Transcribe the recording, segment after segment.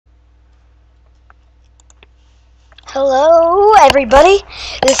Hello, everybody.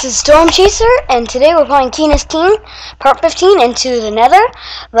 This is Storm Chaser, and today we're playing Keyne's Keyne, Part 15, into the Nether.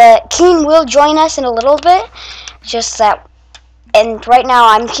 But Keyne will join us in a little bit. Just that, and right now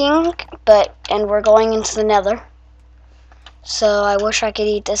I'm King, and we're going into the Nether. So I wish I could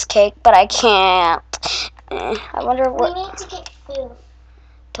eat this cake, but I can't. I wonder what. We need to get food.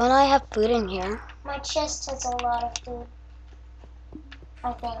 Don't I have food in here? My chest has a lot of food,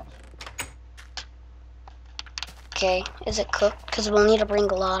 I think. Okay, is it cooked? Because we'll need to bring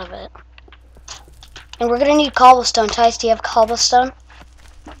a lot of it. And we're gonna need cobblestone. Tice, do you have cobblestone?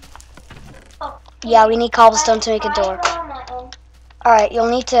 Oh, Yeah, we need cobblestone to make a door. Alright,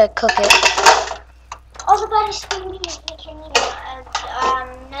 you'll need to cook it. Oh, the bed is food you can eat.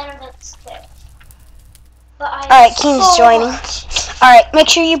 None of it's there. Alright, Keyne's joining. Alright, make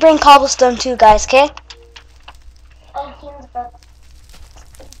sure you bring cobblestone too, guys, okay? Oh, Keyne's broke.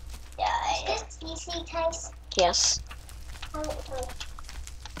 Yeah, is this easy, Tice? Yes. It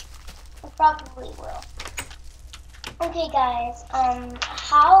probably will. Okay, guys.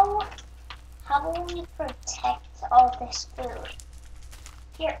 How will we protect all this food?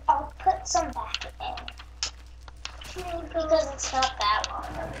 Here, I'll put some back in because it's not that long.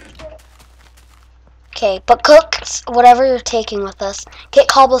 Okay, but cook whatever you're taking with us. Get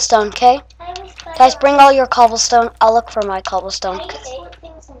cobblestone, okay? Guys, bring all your cobblestone. I'll look for my cobblestone. Can you split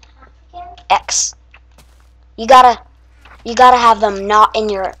things in half again? X. You gotta have them not in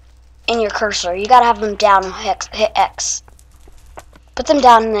your cursor. You gotta have them down. Hit X. Put them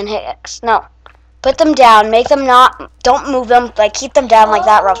down and then hit X. No. Put them down. Make them not. Don't move them. Like keep them down like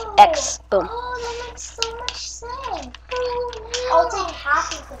that. Rough X. Boom. Oh, that makes so much sense. I'll take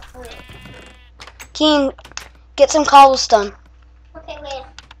half of the food. Keyne, get some cobblestone. Okay, wait.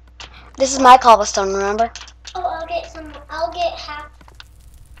 This is my cobblestone. Remember? Oh, I'll get some. I'll get half.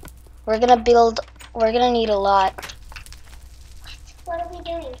 We're gonna need a lot. What are we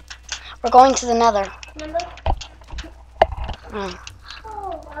doing? We're going to the Nether. Remember? Mm.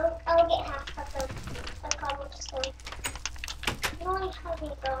 Oh, I'll get half of the cobblestone. You only have me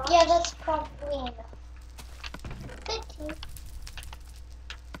go. Yeah, that's probably enough. 15.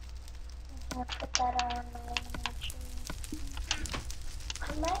 I'll put that on my inventory. I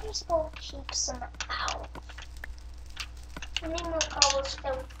might as well keep some out. I need more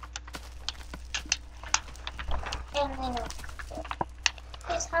cobblestone. And then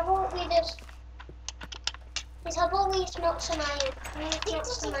Guys, how about we smoke some iron? We need to smoke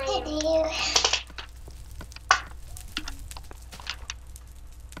some iron.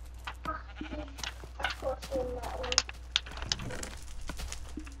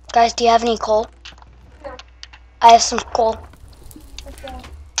 Guys, do you have any coal? No. I have some coal. Okay.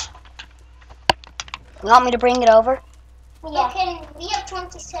 You want me to bring it over? Yeah. Okay, we have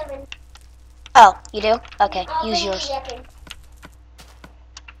 27. Oh, you do? Okay, I'll use bring yours. 11.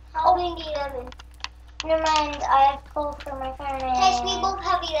 I'll bring 11. Never mind, I have coal for my fire. Guys, we both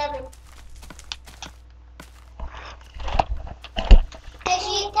have 11.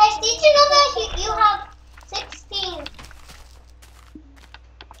 Guys, did you know that you have 16?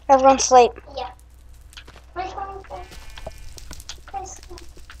 Everyone's asleep. Yeah. My phone's there. Guys,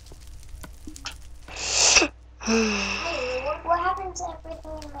 what happened to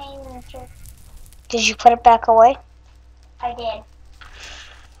everything in my inventory? Did you put it back away? I did.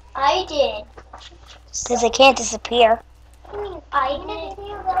 I did. Because it can't disappear. I did.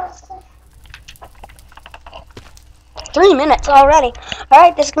 3 minutes already.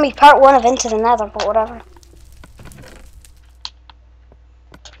 Alright, this is going to be part 1 of Into the Nether, but whatever.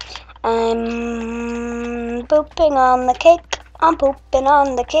 I'm pooping on the cake. I'm pooping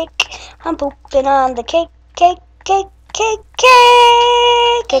on the cake. I'm pooping on the cake. Cake, cake, cake,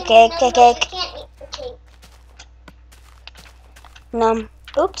 cake. Cake, cake, cake, cake. I can't eat the cake. Num.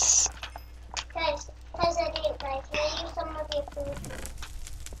 Oops. Guys, I didn't. Guys, can I use some of your food?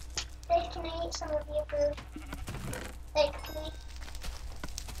 Guys, can I eat some of your food? Like, please.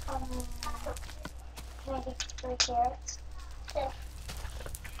 Can I get 3 carrots? Okay.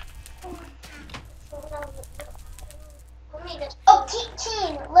 Oh,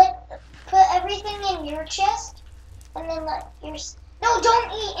 Keyne, put everything in your chest, and then let your. No,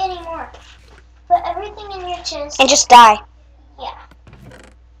 don't eat anymore. Put everything in your chest. And just die. Yeah.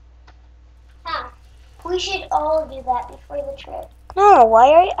 How? We should all do that before the trip. No,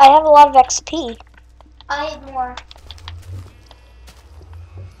 why I have a lot of XP. I have more.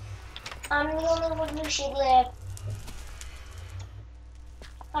 I'm the only one who should live.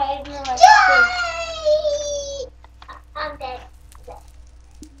 I have no XP. I'm dead.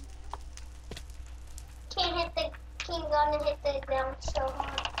 Keyne gonna hit the ground so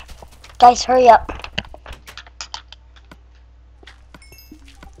hard. Guys, hurry up.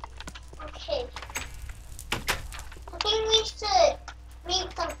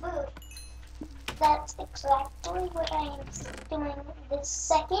 the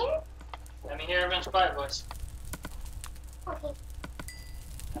second. Let me hear everyone's quiet voice. Okay.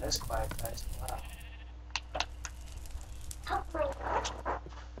 That is quiet, guys. Wow. Oh my.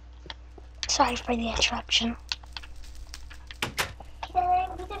 Sorry for the interruption. We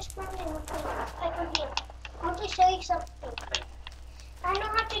just found it over here. I want to show you something. I know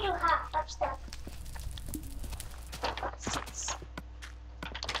how to do half stuff.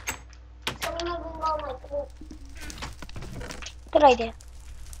 So we need to go like this. Good idea.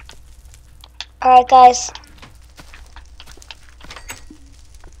 Alright, guys.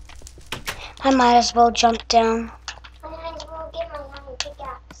 I might as well jump down. I might as well get my iron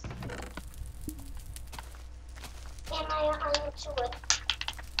pickaxe. And my iron sword.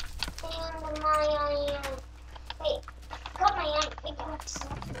 And my iron... Wait, got my iron pickaxe.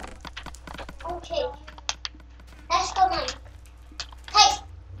 Okay. Let's go mine. Hey!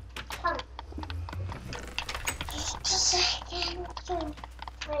 Come. Just a second.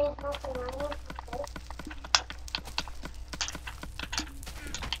 Wait, nothing on you.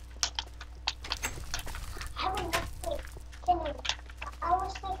 I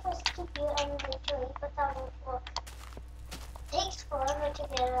was supposed to keep you in the tree, but that won't work. It takes forever to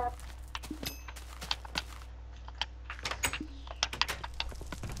get up.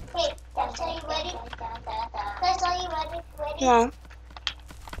 Wait, guys, are you ready? Guys, are you ready? No.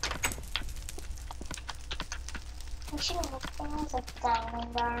 We should have things like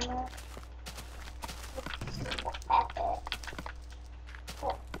diamond armor.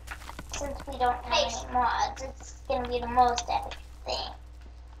 Well, since we don't have any mods, it's gonna be the most epic thing.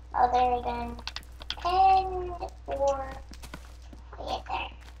 Other than end or get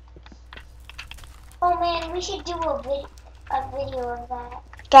there. Oh man, we should do a video of that.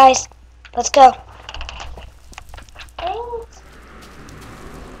 Guys, let's go.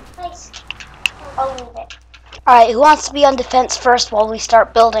 Nice. I'll leave it. Alright, who wants to be on defense first while we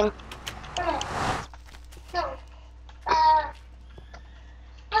start building? No. I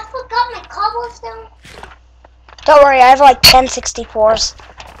forgot my cobblestone. Don't worry, I have like 10 64s.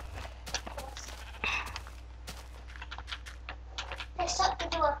 Let's start to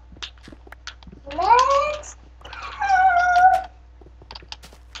do a... Let's go.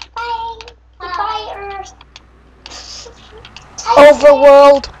 Bye. Bye, Earth.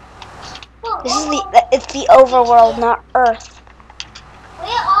 Overworld. Whoa, This is it's the overworld, not Earth. We're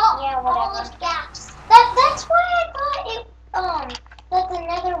all those gaps. That's why I thought it that the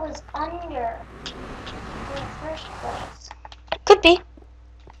nether was under in the first place. Could be.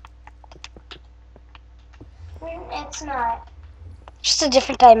 It's not. Just a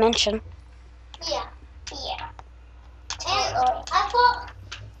different dimension. Yeah. And I thought,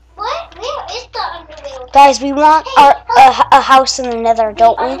 what? Where is the underworld? Guys, we want a house in the nether,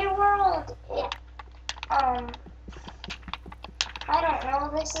 don't The we? underworld. I don't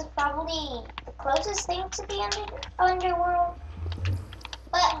know. This is probably the closest thing to the underworld.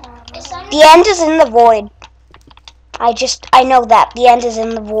 But it's The end is in the void. I know that. The end is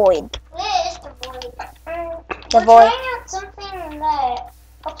in the void. Where is the void? The We're void. trying out something that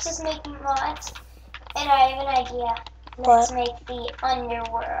helps us make mods, and I have an idea. Let's make the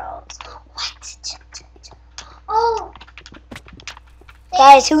underworld. What? Oh!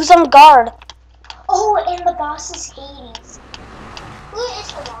 Guys, who's on guard? Oh, and the boss is Hades. Who is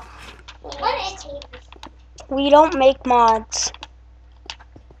the boss? What is Hades? We don't make mods.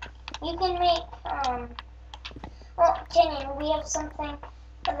 You can make, well, Kenny, we have something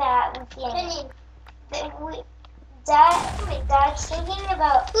that we can, Dad's thinking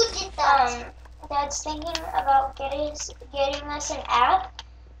about, who did that? Dad's thinking about getting us an app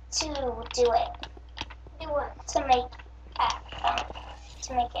to do it. Do what? To make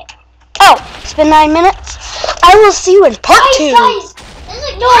it. Oh, it's been 9 minutes. I will see you in part 2. Guys, there's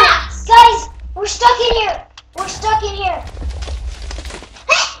a gas! Guys, we're stuck in here. We're stuck in here.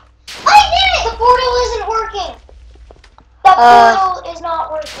 I did it! The portal isn't working. The portal is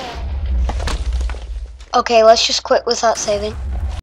not working. Okay, let's just quit without saving.